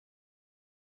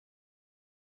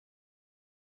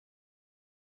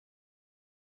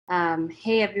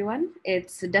Hey everyone,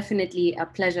 it's definitely a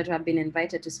pleasure to have been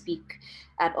invited to speak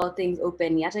at All Things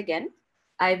Open yet again.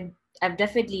 I would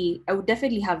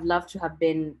definitely have loved to have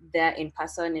been there in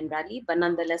person in Raleigh, but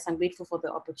nonetheless, I'm grateful for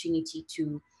the opportunity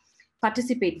to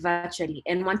participate virtually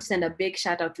and want to send a big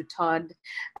shout out to Todd,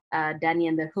 Danny,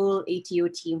 and the whole ATO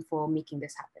team for making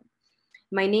this happen.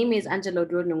 My name is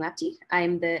Oduor Lungati.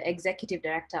 I'm the executive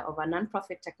director of a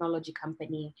nonprofit technology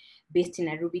company based in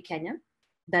Nairobi, Kenya,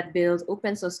 that builds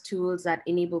open source tools that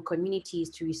enable communities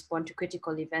to respond to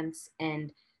critical events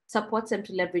and supports them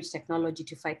to leverage technology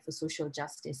to fight for social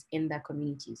justice in their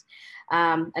communities.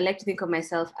 I like to think of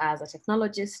myself as a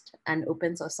technologist, an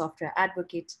open source software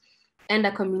advocate, and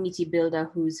a community builder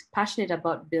who's passionate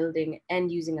about building and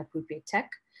using appropriate tech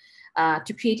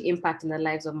to create impact in the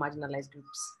lives of marginalized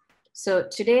groups. So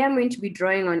today I'm going to be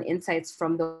drawing on insights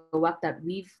from the work that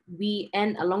we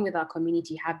and along with our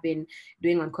community have been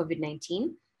doing on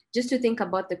COVID-19, just to think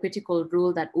about the critical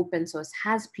role that open source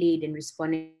has played in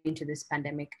responding to this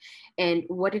pandemic and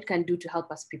what it can do to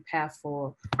help us prepare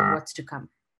for what's to come.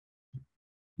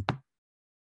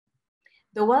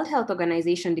 The World Health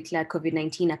Organization declared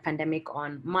COVID-19 a pandemic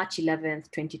on March 11th,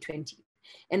 2020.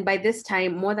 And by this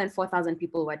time, more than 4,000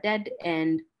 people were dead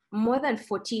and more than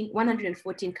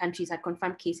 114 countries had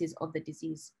confirmed cases of the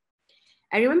disease.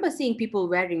 I remember seeing people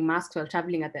wearing masks while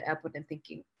traveling at the airport and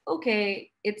thinking,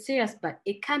 okay, it's serious, but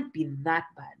it can't be that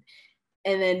bad.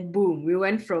 And then boom, we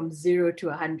went from 0 to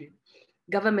 100.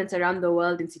 Governments around the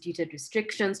world instituted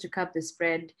restrictions to curb the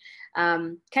spread.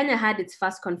 Kenya had its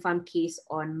first confirmed case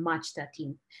on March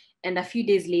 13th. And a few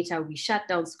days later, we shut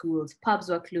down schools, pubs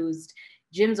were closed,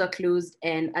 gyms are closed,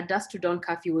 and a dusk to dawn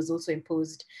curfew was also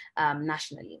imposed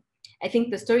nationally. I think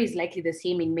the story is likely the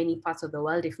same in many parts of the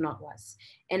world, if not worse.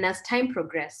 And as time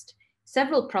progressed,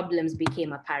 several problems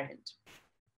became apparent.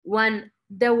 One,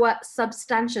 there were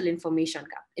substantial informational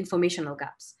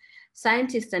gaps.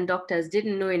 Scientists and doctors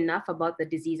didn't know enough about the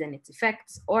disease and its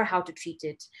effects or how to treat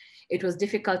it. It was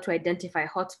difficult to identify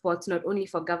hotspots, not only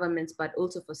for governments, but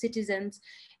also for citizens.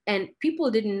 And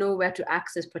people didn't know where to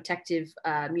access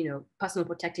personal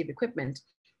protective equipment.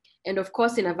 And of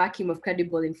course, in a vacuum of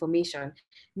credible information,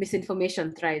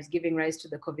 misinformation thrives, giving rise to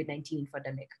the COVID-19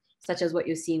 pandemic, such as what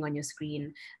you're seeing on your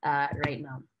screen right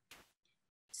now.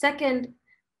 Second,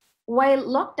 while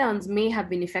lockdowns may have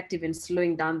been effective in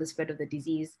slowing down the spread of the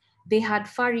disease, they had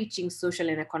far-reaching social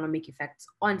and economic effects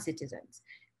on citizens.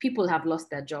 People have lost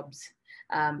their jobs.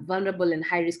 Vulnerable and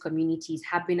high-risk communities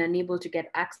have been unable to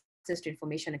get access to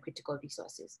information and critical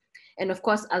resources. And of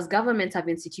course, as governments have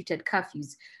instituted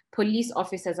curfews, police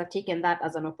officers have taken that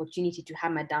as an opportunity to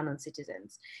hammer down on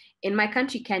citizens. In my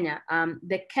country, Kenya,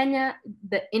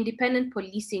 the Independent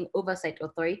Policing Oversight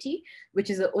Authority, which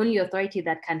is the only authority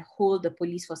that can hold the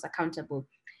police force accountable,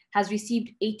 has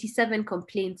received 87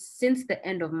 complaints since the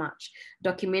end of March,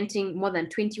 documenting more than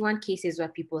 21 cases where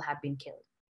people have been killed.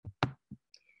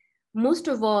 Most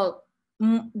of all,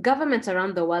 governments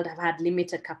around the world have had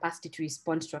limited capacity to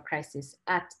respond to a crisis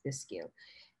at this scale.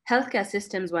 Healthcare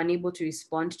systems were unable to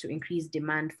respond to increased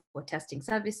demand for testing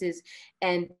services,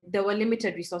 and there were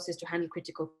limited resources to handle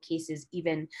critical cases,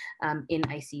 even in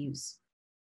ICUs.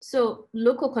 So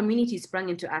local communities sprang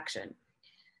into action.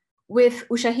 With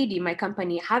Ushahidi, my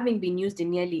company, having been used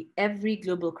in nearly every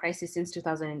global crisis since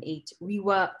 2008, we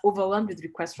were overwhelmed with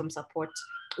requests for support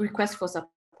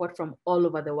from all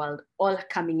over the world, all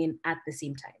coming in at the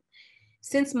same time.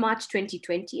 Since March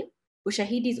 2020,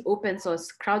 Ushahidi's open source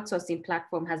crowdsourcing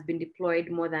platform has been deployed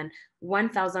more than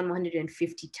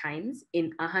 1,150 times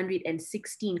in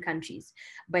 116 countries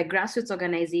by grassroots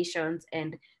organizations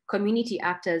and community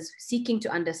actors seeking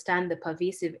to understand the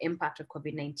pervasive impact of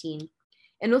COVID-19,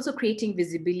 and also creating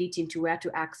visibility into where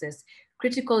to access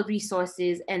critical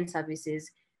resources and services,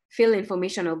 fill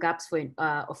informational gaps for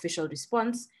official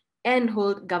response, and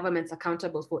hold governments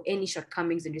accountable for any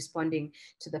shortcomings in responding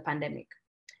to the pandemic.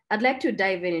 I'd like to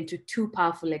dive into two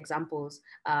powerful examples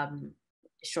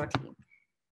shortly.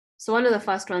 So one of the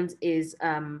first ones is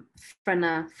Frena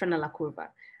La Curva.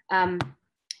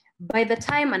 By the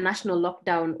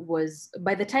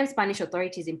time Spanish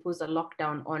authorities imposed a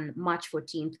lockdown on March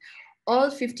 14th,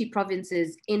 all 50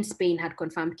 provinces in Spain had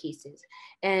confirmed cases.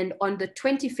 And on the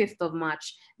 25th of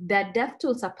March, their death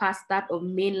toll surpassed that of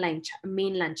mainland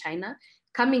China,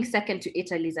 coming second to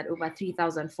Italy's at over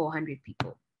 3,400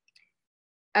 people.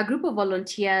 A group of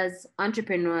volunteers,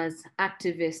 entrepreneurs,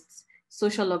 activists,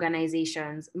 social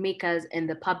organizations, makers, and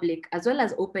the public, as well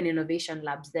as open innovation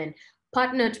labs, then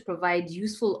partnered to provide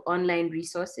useful online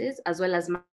resources, as well as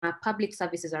public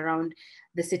services around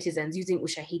the citizens using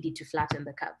Ushahidi to flatten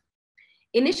the curve.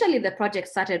 Initially, the project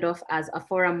started off as a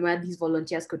forum where these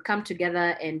volunteers could come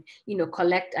together and,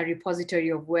 collect a repository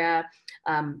of where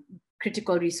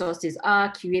critical resources are,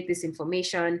 curate this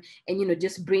information, and,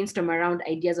 just brainstorm around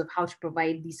ideas of how to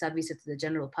provide these services to the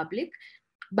general public.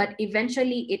 But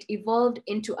eventually it evolved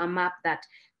into a map that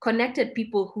connected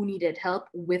people who needed help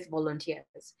with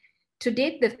volunteers. To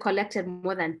date, they've collected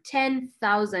more than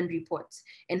 10,000 reports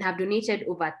and have donated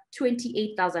over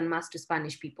 28,000 masks to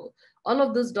Spanish people. All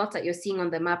of those dots that you're seeing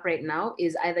on the map right now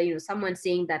is either, someone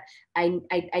saying that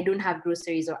I don't have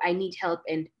groceries, or I need help,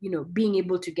 and, being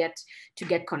able to get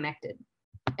connected.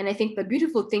 And I think the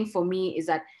beautiful thing for me is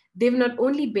that they've not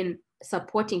only been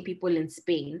supporting people in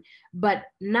Spain, but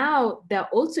now they're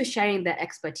also sharing their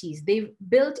expertise. They've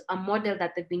built a model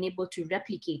that they've been able to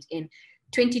replicate in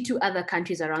 22 other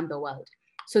countries around the world.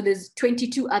 So there's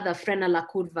 22 other Frena La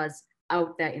Curvas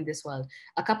out there in this world.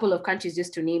 A couple of countries,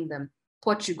 just to name them: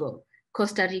 Portugal,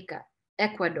 Costa Rica,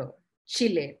 Ecuador,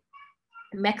 Chile,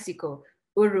 Mexico,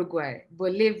 Uruguay,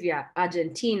 Bolivia,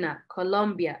 Argentina,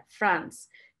 Colombia, France,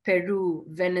 Peru,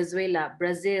 Venezuela,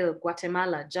 Brazil,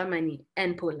 Guatemala, Germany,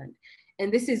 and Poland.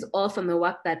 And this is all from the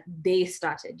work that they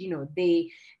started.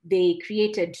 They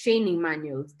created training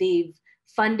manuals, they've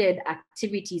funded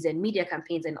activities and media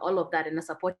campaigns and all of that, and are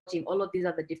supporting all of these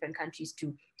other different countries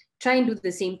to try and do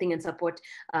the same thing and support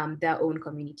their own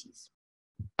communities.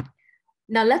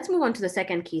 Now let's move on to the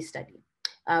second case study,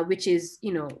 which is,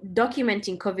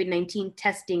 documenting COVID-19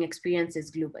 testing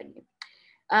experiences globally.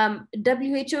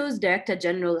 WHO's Director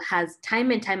General has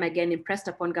time and time again impressed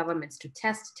upon governments to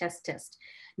test,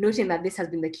 noting that this has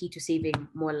been the key to saving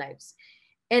more lives.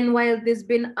 And while there's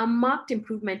been a marked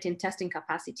improvement in testing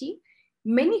capacity,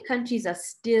 many countries are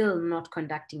still not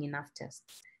conducting enough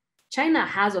tests. China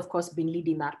has, of course, been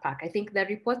leading that pack. I think there are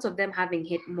reports of them having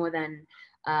hit more than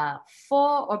 4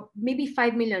 or maybe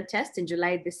 5 million tests in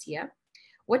July this year.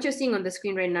 What you're seeing on the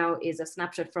screen right now is a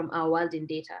snapshot from our World in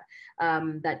Data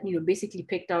that basically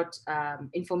picked out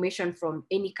information from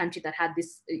any country that had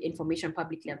this information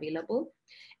publicly available.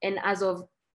 And as of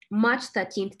March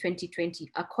 13th,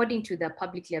 2020, according to the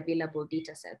publicly available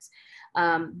data sets,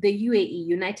 the UAE,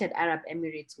 United Arab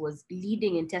Emirates, was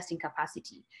leading in testing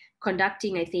capacity,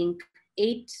 conducting, I think,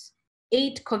 eight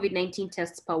COVID-19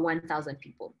 tests per 1,000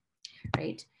 people,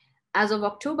 right? As of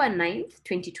October 9th,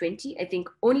 2020, I think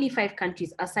only 5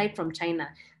 countries aside from China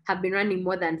have been running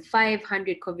more than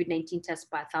 500 COVID-19 tests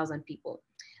per 1,000 people.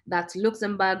 That's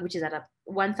Luxembourg, which is at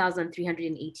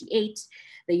 1,388,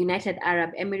 the United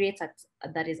Arab Emirates,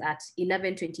 that is at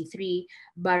 1,123,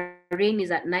 Bahrain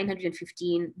is at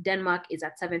 915, Denmark is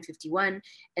at 751,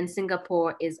 and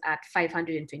Singapore is at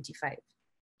 525.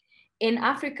 In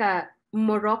Africa,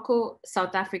 Morocco,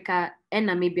 South Africa, and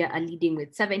Namibia are leading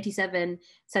with 77,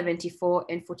 74,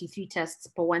 and 43 tests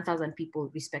per 1,000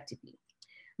 people, respectively.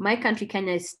 My country,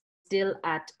 Kenya, is still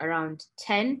at around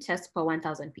 10 tests per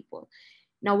 1,000 people.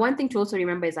 Now, one thing to also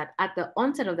remember is that at the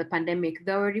onset of the pandemic,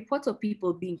 there were reports of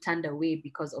people being turned away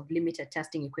because of limited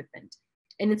testing equipment.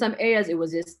 And in some areas, it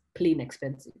was just plain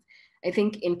expensive. I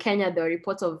think in Kenya, there are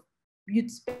reports of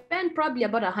you'd spend probably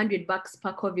about $100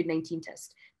 per COVID-19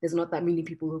 test. There's not that many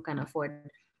people who can afford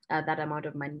that amount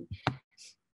of money.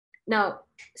 Now,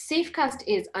 Safecast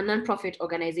is a nonprofit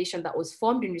organization that was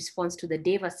formed in response to the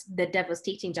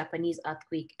devastating Japanese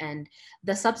earthquake and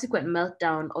the subsequent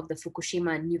meltdown of the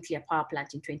Fukushima nuclear power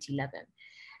plant in 2011.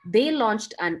 They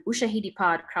launched an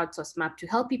Ushahidi-powered crowdsourced map to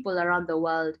help people around the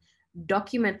world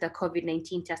document their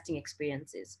COVID-19 testing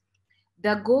experiences.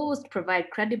 Their goal was to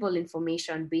provide credible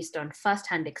information based on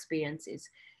first-hand experiences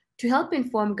to help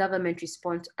inform government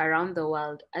response around the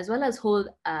world, as well as hold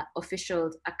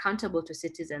officials accountable to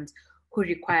citizens who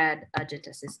required urgent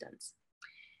assistance.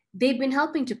 They've been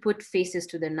helping to put faces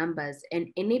to the numbers and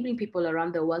enabling people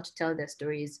around the world to tell their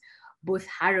stories, both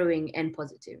harrowing and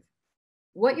positive.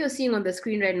 What you're seeing on the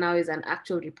screen right now is an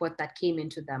actual report that came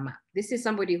into the map. This is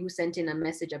somebody who sent in a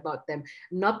message about them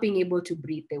not being able to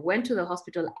breathe. They went to the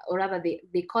hospital, or rather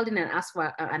they called in and asked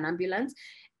for an ambulance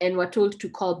and were told to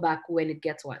call back when it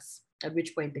gets worse, at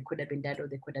which point they could have been dead or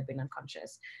they could have been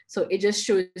unconscious. So it just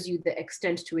shows you the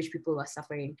extent to which people were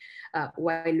suffering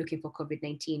while looking for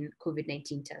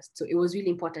COVID-19 tests. So it was really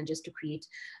important just to create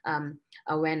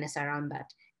awareness around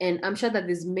that. And I'm sure that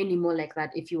there's many more like that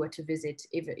if you were to visit,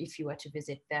 if you were to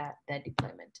visit their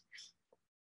deployment.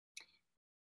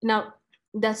 Now,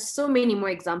 there's so many more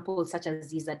examples such as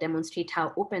these that demonstrate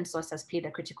how open source has played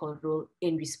a critical role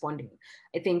in responding.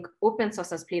 I think open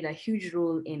source has played a huge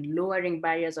role in lowering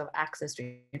barriers of access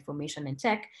to information and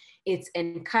tech. It's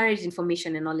encouraged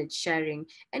information and knowledge sharing,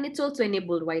 and it's also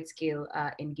enabled wide-scale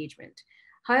engagement.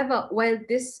 However, while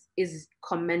this is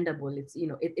commendable,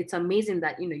 it's amazing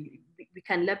that we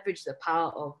can leverage the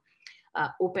power of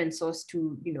open source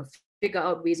to figure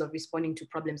out ways of responding to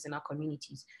problems in our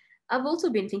communities. I've also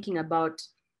been thinking about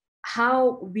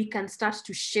how we can start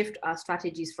to shift our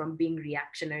strategies from being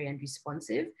reactionary and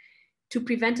responsive to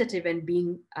preventative and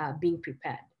being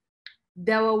prepared.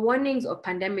 There were warnings of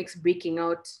pandemics breaking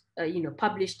out,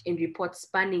 published in reports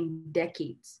spanning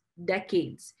decades.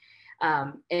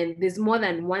 And there's more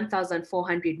than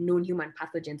 1,400 known human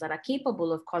pathogens that are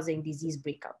capable of causing disease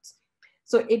breakouts.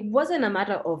 So it wasn't a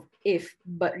matter of if,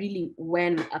 but really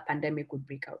when a pandemic would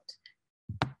break out.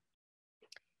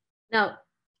 Now,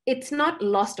 it's not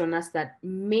lost on us that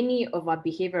many of our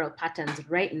behavioral patterns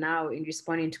right now in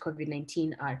responding to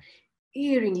COVID-19 are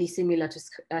eerily similar to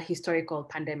historical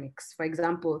pandemics. For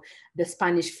example, the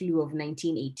Spanish flu of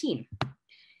 1918.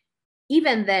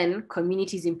 Even then,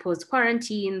 communities imposed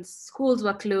quarantines, schools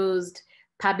were closed,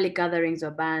 public gatherings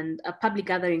were banned,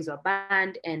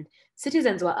 and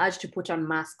citizens were urged to put on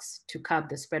masks to curb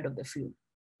the spread of the flu.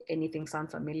 Anything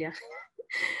sound familiar?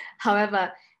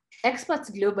 However, experts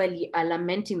globally are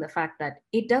lamenting the fact that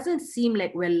it doesn't seem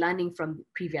like we're learning from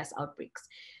previous outbreaks,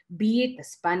 be it the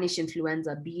Spanish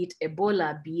influenza, be it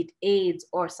Ebola, be it AIDS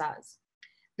or SARS.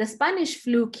 The Spanish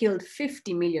flu killed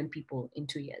 50 million people in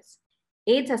 2 years.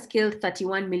 AIDS has killed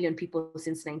 31 million people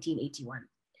since 1981.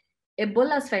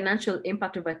 Ebola's financial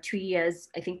impact over 2 years,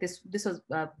 I think this was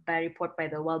by a report by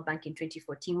the World Bank in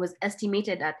 2014, was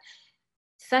estimated at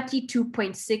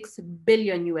 32.6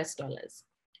 billion US dollars.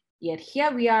 Yet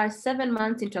here we are 7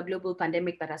 months into a global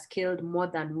pandemic that has killed more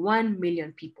than 1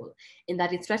 million people, in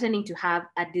that it's threatening to have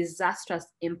a disastrous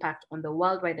impact on the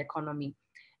worldwide economy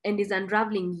and is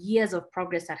unraveling years of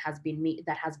progress that has been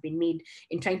made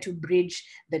in trying to bridge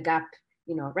the gap.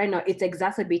 Right now it's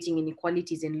exacerbating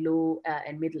inequalities in low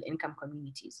and middle income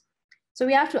communities. So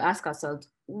we have to ask ourselves,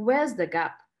 where's the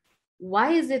gap?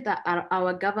 Why is it that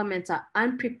our governments are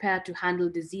unprepared to handle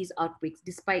disease outbreaks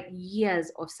despite years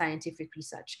of scientific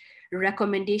research,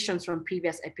 recommendations from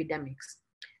previous epidemics?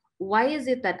 Why is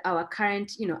it that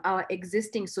our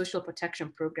existing social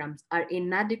protection programs are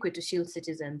inadequate to shield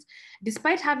citizens,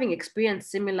 despite having experienced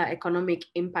similar economic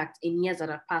impact in years that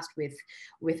have passed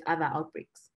with other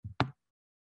outbreaks?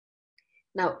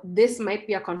 Now, this might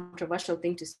be a controversial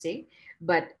thing to say,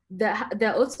 but there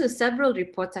are also several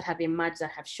reports that have emerged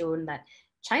that have shown that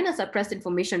China suppressed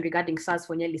information regarding SARS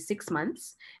for nearly 6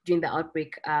 months during the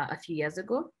outbreak a few years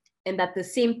ago, and that the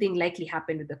same thing likely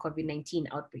happened with the COVID-19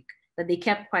 outbreak, that they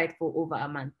kept quiet for over a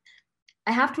month.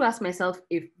 I have to ask myself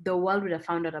if the world would have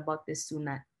found out about this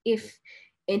sooner if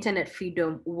internet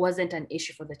freedom wasn't an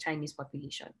issue for the Chinese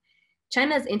population.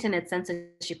 China's internet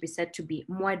censorship is said to be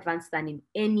more advanced than in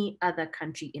any other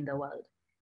country in the world.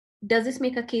 Does this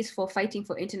make a case for fighting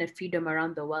for internet freedom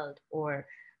around the world, or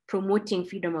promoting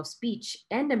freedom of speech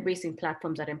and embracing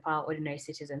platforms that empower ordinary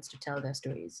citizens to tell their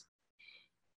stories?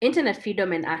 Internet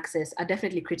freedom and access are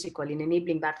definitely critical in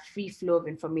enabling that free flow of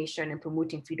information and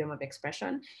promoting freedom of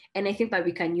expression. And I think that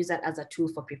we can use that as a tool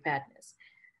for preparedness.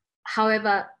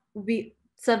 However,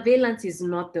 surveillance is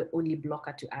not the only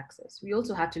blocker to access. We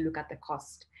also have to look at the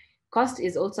cost. Cost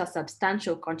is also a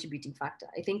substantial contributing factor.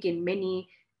 I think in many,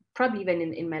 probably even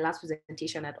in my last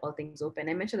presentation at All Things Open,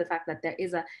 I mentioned the fact that there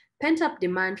is a pent-up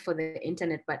demand for the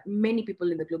internet, but many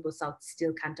people in the global south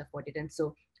still can't afford it. And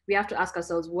so we have to ask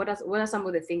ourselves, what are some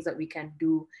of the things that we can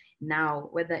do now,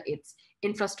 whether it's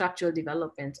infrastructural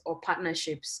development or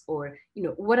partnerships, or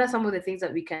what are some of the things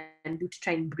that we can do to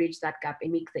try and bridge that gap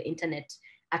and make the internet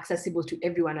accessible to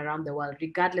everyone around the world,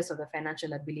 regardless of the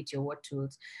financial ability or what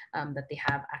tools that they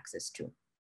have access to.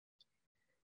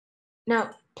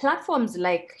 Now, platforms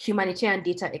like Humanitarian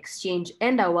Data Exchange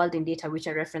and Our World in Data, which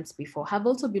I referenced before, have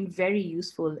also been very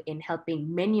useful in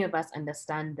helping many of us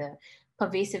understand the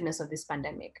pervasiveness of this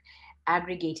pandemic,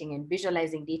 aggregating and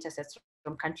visualizing data sets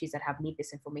from countries that have made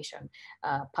this information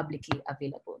publicly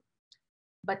available.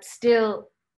 But still,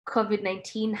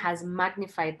 COVID-19 has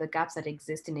magnified the gaps that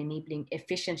exist in enabling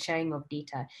efficient sharing of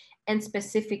data, and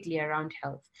specifically around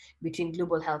health between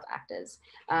global health actors.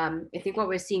 I think what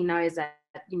we're seeing now is that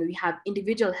we have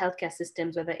individual healthcare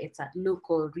systems, whether it's at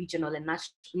local, regional, and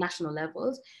national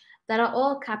levels, that are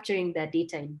all capturing their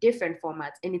data in different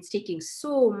formats, and it's taking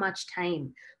so much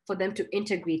time for them to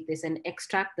integrate this and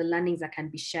extract the learnings that can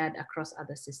be shared across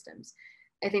other systems.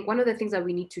 I think one of the things that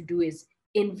we need to do is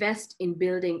invest in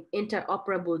building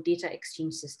interoperable data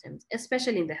exchange systems,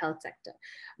 especially in the health sector,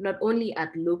 not only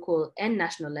at local and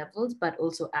national levels, but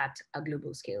also at a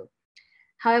global scale.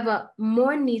 However,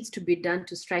 more needs to be done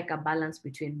to strike a balance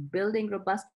between building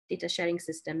robust data sharing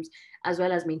systems as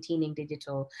well as maintaining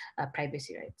digital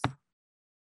privacy rights.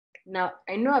 Now,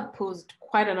 I know I've posed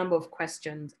quite a number of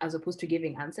questions as opposed to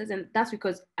giving answers, and that's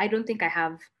because I don't think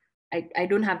I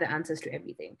don't have the answers to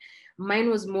everything. Mine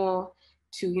was more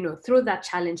to, throw that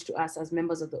challenge to us as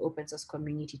members of the open source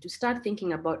community to start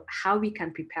thinking about how we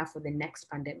can prepare for the next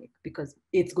pandemic, because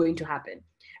it's going to happen,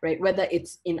 right? Whether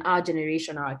it's in our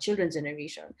generation or our children's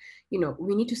generation,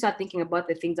 we need to start thinking about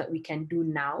the things that we can do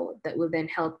now that will then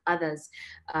help others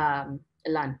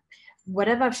learn.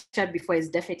 Whatever I've shared before is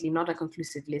definitely not a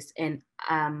conclusive list. And,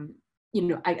 I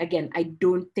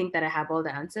don't think that I have all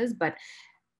the answers, but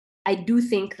I do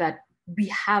think that we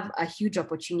have a huge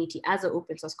opportunity as an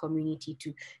open source community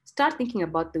to start thinking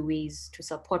about the ways to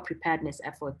support preparedness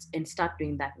efforts and start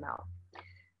doing that now.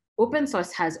 Open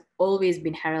source has always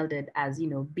been heralded as,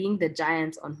 being the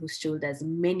giants on whose shoulders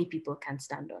many people can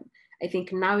stand on. I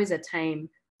think now is a time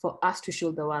for us to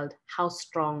show the world how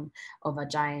strong of a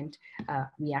giant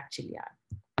we actually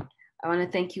are. I want to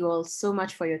thank you all so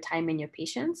much for your time and your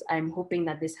patience. I'm hoping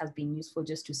that this has been useful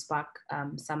just to spark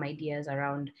some ideas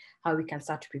around how we can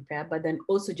start to prepare, but then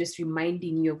also just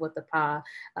reminding you of what the power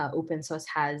open source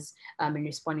has in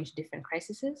responding to different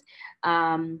crises.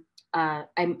 I'm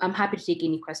happy to take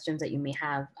any questions that you may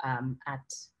have at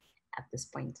this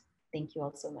point. Thank you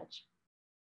all so much.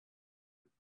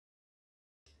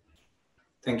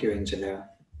 Thank you, Angela.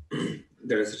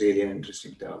 That was really an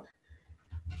interesting talk,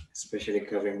 especially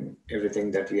covering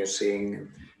everything that we are seeing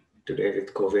today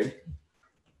with COVID.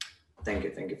 Thank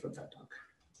you for that talk.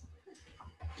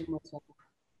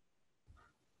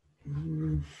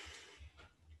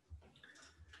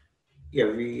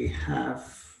 Yeah, we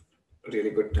have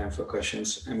really good time for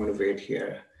questions. I'm going to wait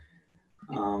here.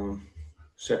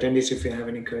 So attendees, if you have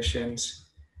any questions,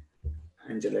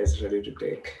 Angela is ready to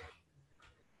take.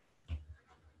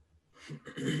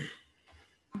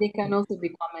 They can also be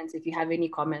comments. If you have any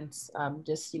comments,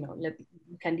 just, you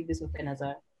can leave this open as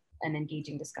an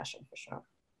engaging discussion for sure.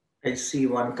 I see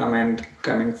one comment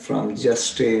coming from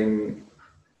Justin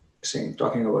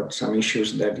talking about some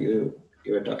issues that you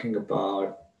were talking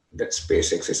about that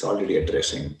SpaceX is already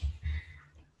addressing.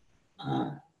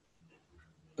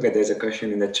 Okay, there's a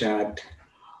question in the chat.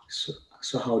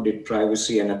 So how did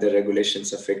privacy and other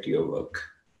regulations affect your work?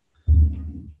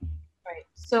 Right.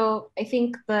 So I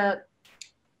think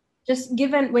just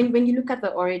given when you look at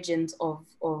the origins of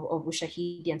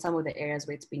Ushahidi and some of the areas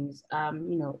where it's been used,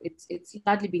 it's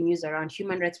largely been used around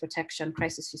human rights protection,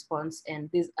 crisis response, and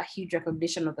there's a huge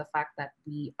recognition of the fact that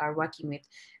we are working with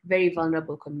very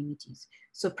vulnerable communities.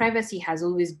 So privacy has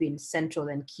always been central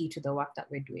and key to the work that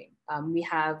we're doing. We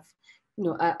have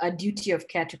a duty of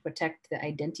care to protect the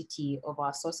identity of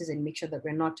our sources and make sure that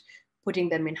we're not putting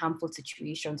them in harmful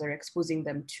situations or exposing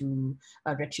them to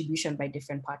retribution by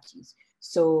different parties.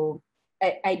 So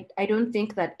I don't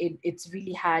think that it's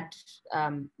really had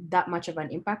that much of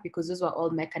an impact, because those were all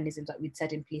mechanisms that we'd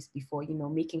set in place before,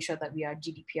 making sure that we are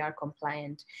GDPR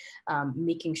compliant,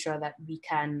 making sure that we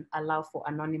can allow for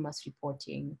anonymous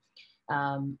reporting,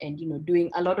 and, doing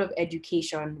a lot of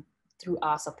education through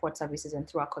our support services and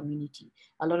through our community,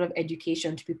 a lot of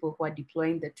education to people who are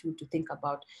deploying the tool to think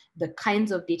about the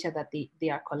kinds of data that they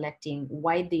are collecting,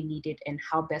 why they need it, and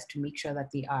how best to make sure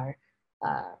that they are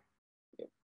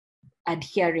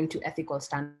adhering to ethical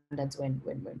standards when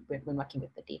working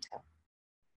with the data.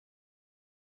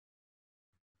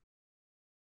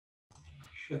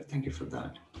 Sure, thank you for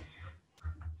that.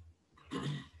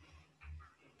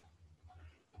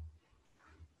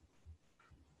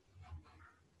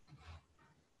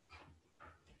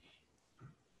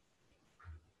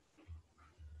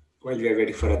 While we are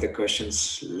waiting for other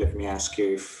questions, let me ask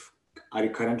you are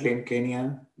you currently in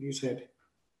Kenya, you said?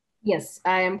 Yes,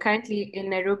 I am currently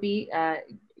in Nairobi,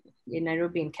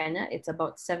 in Kenya. It's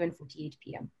about 7:48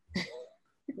 p.m.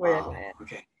 Wow,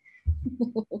 okay.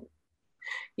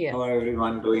 Yeah. How are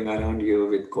everyone doing around you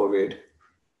with COVID?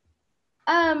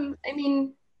 I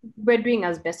mean, we're doing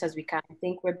as best as we can. I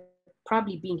think we're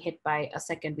probably being hit by a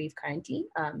second wave currently.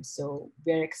 So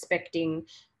we're expecting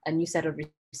a new set of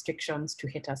restrictions to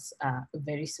hit us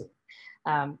very soon.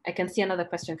 I can see another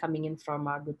question coming in from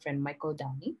our good friend Michael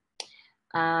Downey.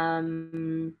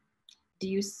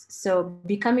 So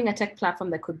becoming a tech platform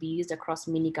that could be used across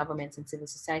many governments and civil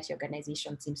society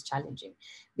organizations seems challenging.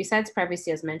 Besides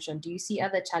privacy, as mentioned, do you see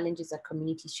other challenges that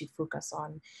communities should focus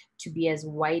on to be as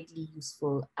widely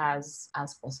useful as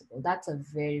possible? That's a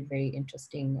very, very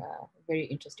interesting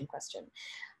question.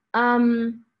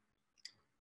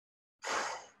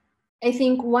 I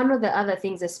think one of the other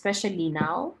things, especially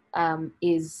now,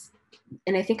 is,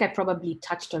 and I think I probably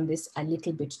touched on this a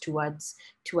little bit towards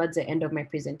the end of my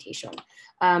presentation.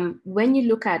 When you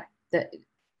look at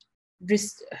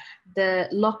the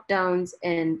lockdowns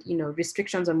and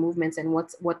restrictions on movements and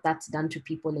what that's done to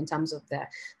people in terms of their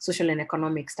social and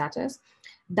economic status,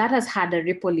 that has had a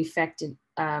ripple effect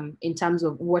in terms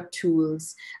of what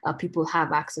tools people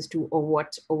have access to, or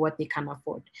what they can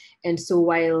afford. And so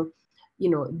while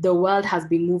the world has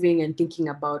been moving and thinking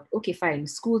about, okay, fine,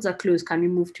 schools are closed, can we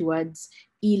move towards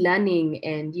e-learning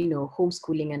and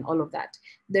homeschooling and all of that,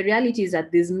 the reality is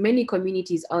that there's many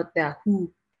communities out there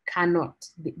who cannot.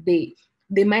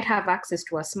 They might have access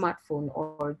to a smartphone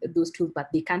or those tools, but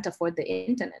they can't afford the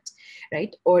internet,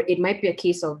 right? Or it might be a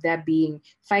case of there being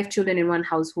 5 children in one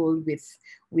household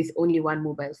with only one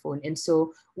mobile phone. And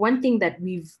so one thing that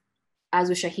we've, as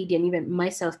Ushahidi and even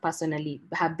myself personally,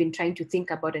 have been trying to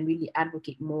think about and really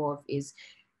advocate more of is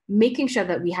making sure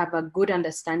that we have a good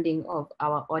understanding of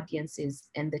our audiences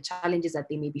and the challenges that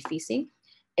they may be facing,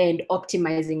 and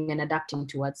optimizing and adapting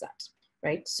towards that,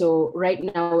 right? So right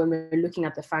now, when we're looking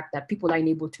at the fact that people are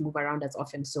unable to move around as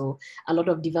often, so a lot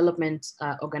of development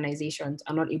organizations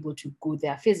are not able to go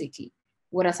there physically.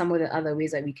 What are some of the other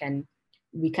ways that we can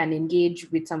engage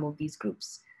with some of these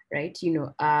groups, right?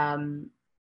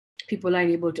 People are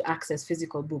able to access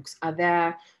physical books. Are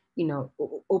there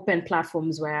open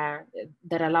platforms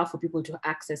that allow for people to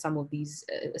access some of these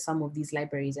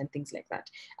libraries and things like that?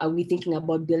 Are we thinking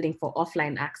about building for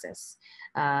offline access?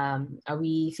 Are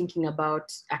we thinking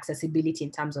about accessibility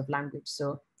in terms of language?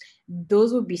 So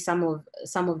those would be some of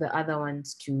the other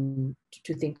ones to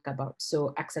think about.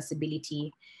 So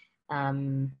accessibility,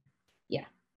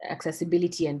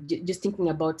 accessibility, and just thinking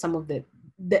about some of the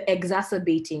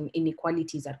exacerbating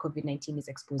inequalities that COVID-19 is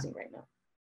exposing right now.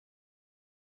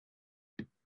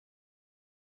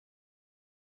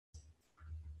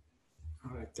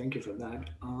 All right, thank you for that.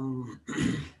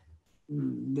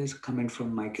 There's a comment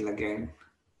from Michael again.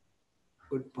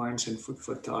 Good points and food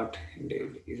for thought.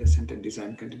 Indeed, user-centered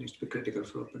design continues to be critical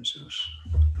for open source.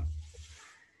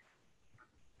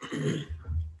 Right.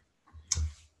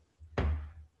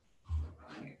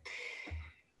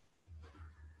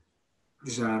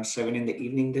 This is around 7 in the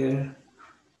evening there.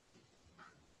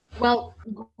 Well,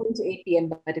 going to 8 p.m.,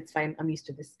 but it's fine. I'm used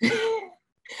to this.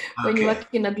 When you work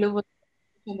in a global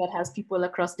that has people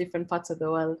across different parts of the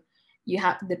world, you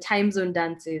have the time zone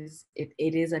dances. It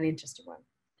is an interesting one.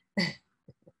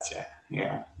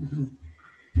 Yeah.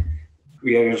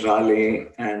 We are in Raleigh,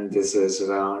 and this is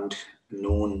around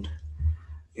noon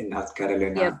in North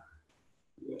Carolina. Yep.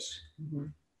 Yes. Mm-hmm.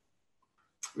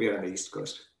 We are on the East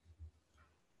Coast.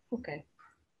 Okay.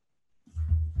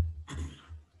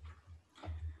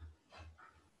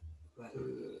 Well,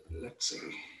 let's see.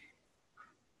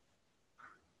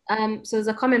 So there's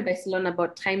a comment by Salon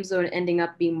about time zone ending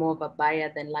up being more of a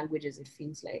barrier than languages, it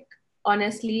feels like.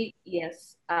 Honestly,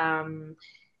 yes. I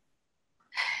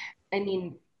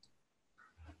mean,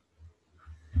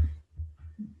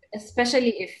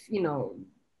 especially if,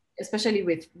 especially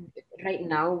with right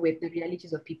now with the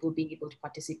realities of people being able to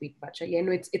participate virtually. I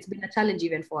know it's been a challenge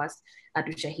even for us at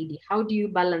Ushahidi. How do you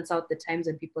balance out the times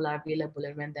when people are available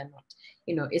and when they're not?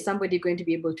 Is somebody going to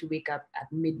be able to wake up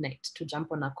at midnight to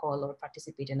jump on a call or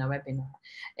participate in a webinar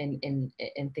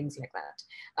and things like that?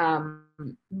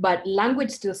 But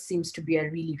language still seems to be a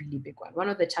really, really big one. One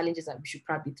of the challenges that we should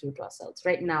probably throw to ourselves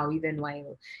right now, even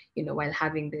while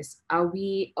having this, are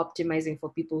we optimizing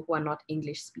for people who are not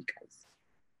English speakers?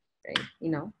 Right,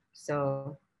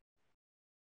 so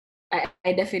I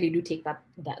definitely do take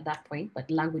that point,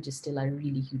 but language is still a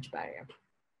really huge barrier.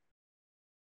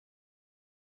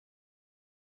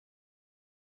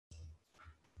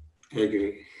 I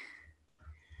agree.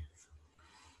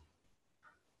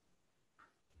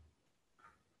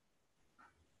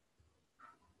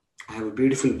 I have a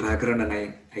beautiful background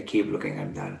and I keep looking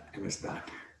at that. I miss that.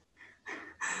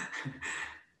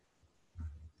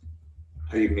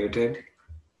 Are you muted?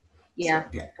 Yeah. So,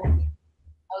 yeah.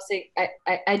 I'll say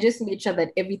I just made sure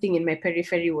that everything in my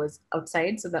periphery was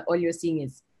outside so that all you're seeing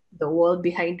is the wall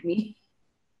behind me.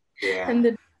 Yeah.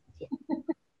 And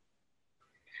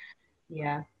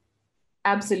yeah,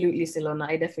 absolutely, Silona.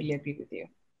 I definitely agree with you.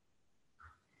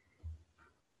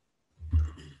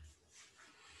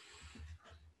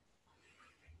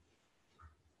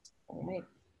 All right.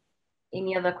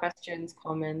 Any other questions,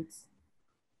 comments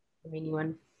from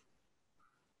anyone?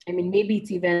 I mean, maybe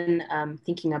it's even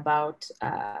thinking about,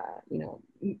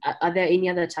 are there any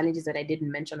other challenges that I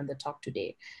didn't mention on the talk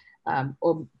today?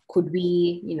 Or could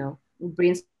we,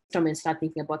 brainstorm and start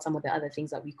thinking about some of the other things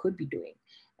that we could be doing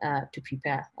to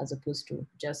prepare as opposed to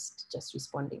just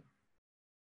responding?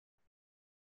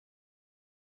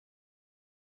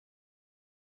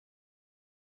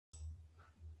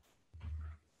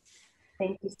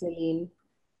 Thank you, Celine.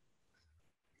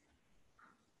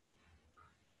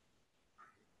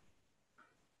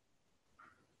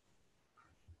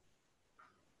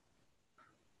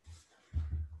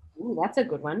 Ooh, that's a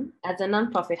good one. As a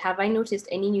nonprofit, have I noticed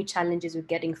any new challenges with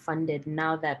getting funded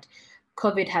now that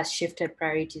COVID has shifted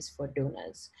priorities for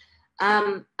donors?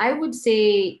 I would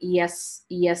say yes,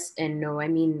 yes, and no. I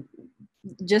mean,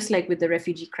 just like with the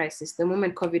refugee crisis, the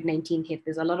moment COVID-19 hit,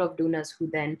 there's a lot of donors who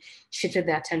then shifted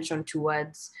their attention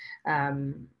towards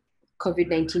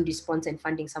COVID-19 response and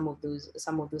funding some of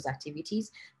those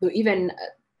activities. Though even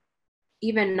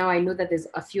now, I know that there's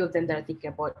a few of them that are thinking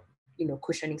about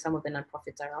cushioning some of the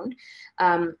nonprofits around.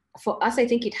 For us, I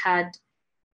think it had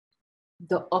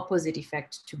the opposite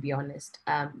effect, to be honest,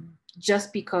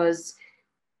 just because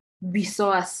we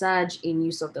saw a surge in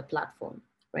use of the platform,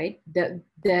 right? The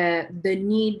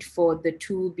need for the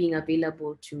tool being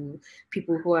available to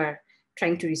people who are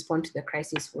trying to respond to the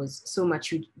crisis was so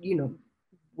much,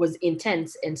 was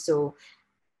intense. And so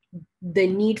the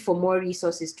need for more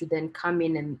resources to then come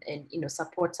in and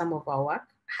support some of our work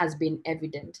has been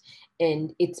evident.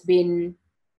 And it's been,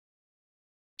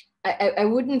 I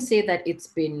wouldn't say that it's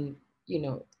been,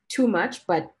 too much,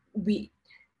 but we've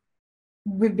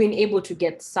been able to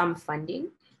get some funding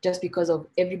just because of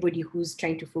everybody who's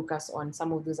trying to focus on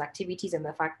some of those activities and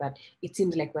the fact that it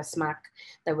seems like we're smack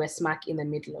in the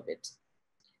middle of it.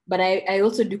 But I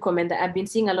also do comment that I've been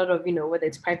seeing a lot of, whether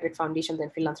it's private foundations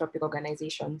and philanthropic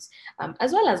organizations,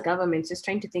 as well as governments, just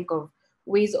trying to think of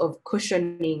ways of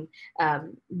cushioning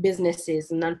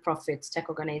businesses, nonprofits, tech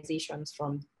organizations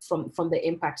from the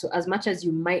impact. So as much as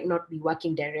you might not be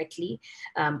working directly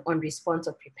on response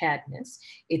or preparedness,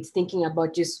 it's thinking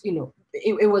about just,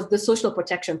 it was the social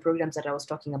protection programs that I was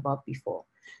talking about before.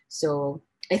 So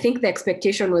I think the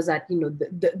expectation was that,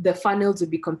 the funnels would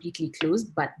be completely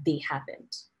closed, but they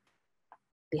haven't.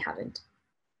 They haven't.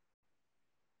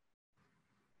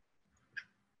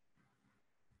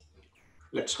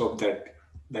 Let's hope that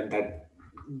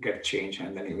get changed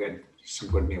and then you get some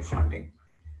good new funding.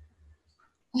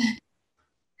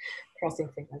 Crossing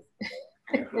fingers.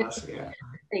 Yeah.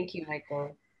 Thank you,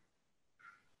 Michael.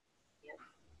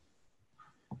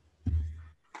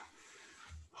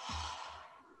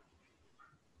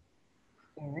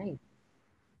 All right.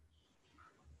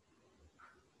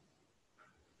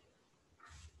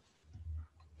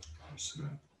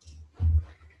 Awesome.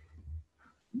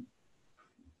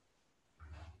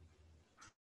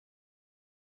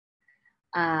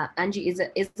 Angie,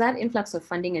 is that influx of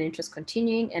funding and interest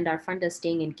continuing, and are funders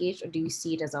staying engaged, or do you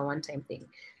see it as a one-time thing?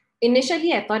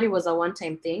 Initially, I thought it was a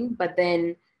one-time thing, but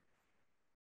then,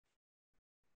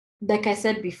 like I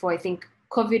said before, I think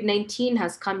COVID-19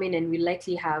 has come in and will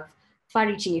likely have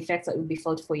far-reaching effects that will be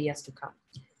felt for years to come.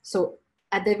 So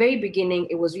at the very beginning,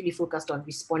 it was really focused on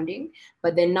responding,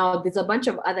 but then now there's a bunch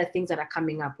of other things that are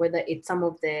coming up, whether it's some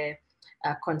of the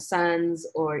concerns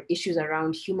or issues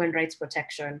around human rights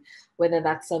protection, whether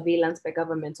that's surveillance by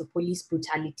governments or police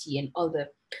brutality and all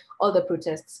the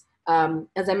protests.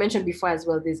 As I mentioned before as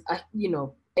well, there's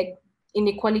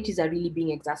inequalities are really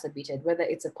being exacerbated, whether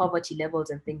it's the poverty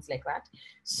levels and things like that.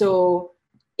 So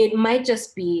it might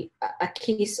just be a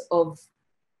case of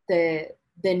the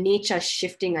nature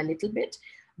shifting a little bit.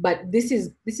 But this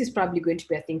is probably going to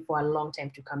be a thing for a long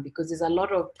time to come, because there's a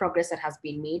lot of progress that has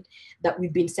been made that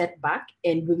we've been set back,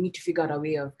 and we'll need to figure out a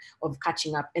way of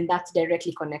catching up. And that's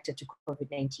directly connected to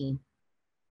COVID-19.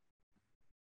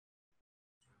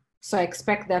 So I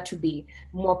expect there to be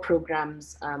more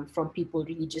programs from people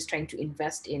really just trying to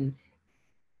invest in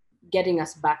getting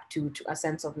us back to a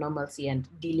sense of normalcy and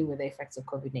dealing with the effects of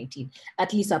COVID-19,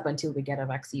 at least up until we get a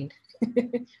vaccine.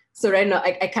 So right now,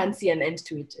 I can't see an end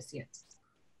to it just yet.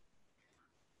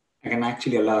 I can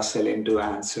actually allow Celine to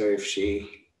answer if she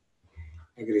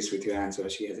agrees with your answer or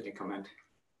she has any comment.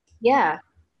 Yeah.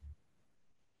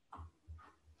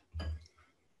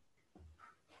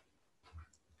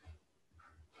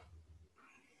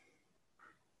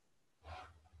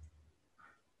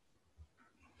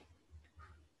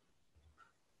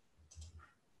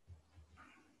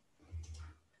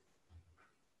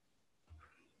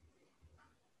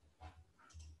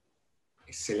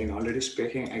 Is Celine already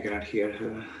speaking? I cannot hear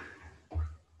her.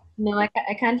 No, I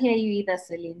can't hear you either,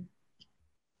 Celine.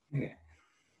 Okay.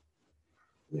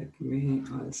 Let me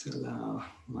also allow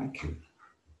Michael.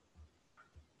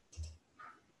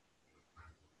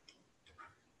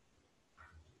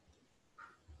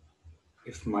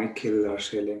 If Michael or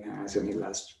Celine has any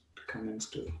last comments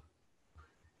too.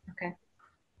 Okay.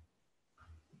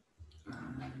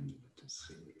 And let us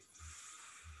see if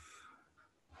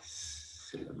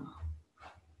Selena.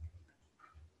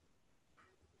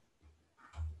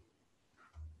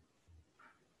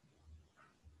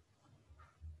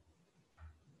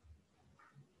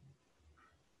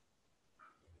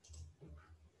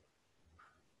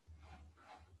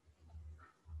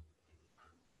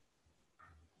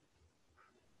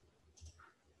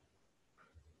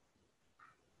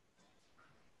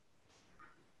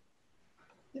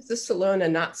 This is Salona,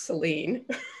 not Celine.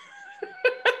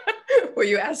 Were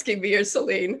you asking me or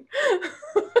Celine?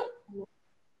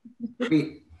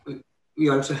 we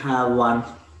also have one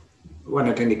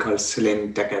attendee called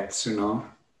Celine Takatsuno.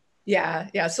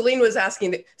 Yeah, Celine was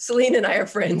asking. Celine and I are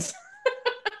friends.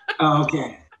 Oh,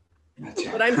 okay.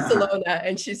 Gotcha. But I'm Salona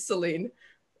and she's Celine.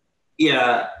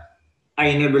 Yeah, I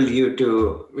enabled you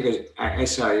to, because I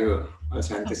saw you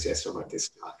also enthusiastic about this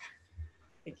talk.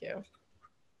 Thank you.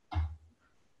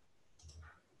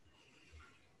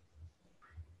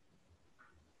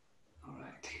 All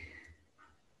right.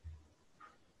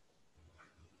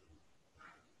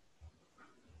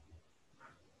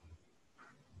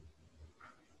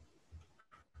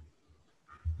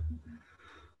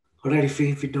 All right, if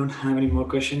we don't have any more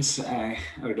questions, I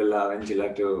would allow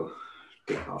Angela to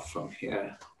take off from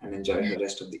here and enjoy the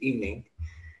rest of the evening.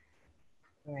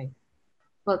 All right.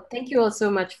 Well, thank you all so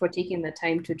much for taking the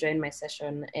time to join my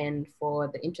session and for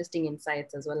the interesting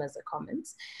insights as well as the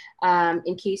comments.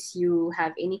 In case you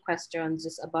have any questions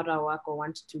just about our work or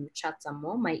want to chat some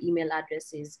more, my email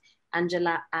address is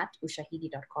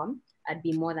angela@ushahidi.com. I'd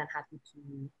be more than happy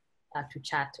to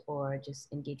chat or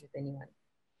just engage with anyone.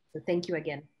 So thank you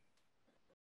again.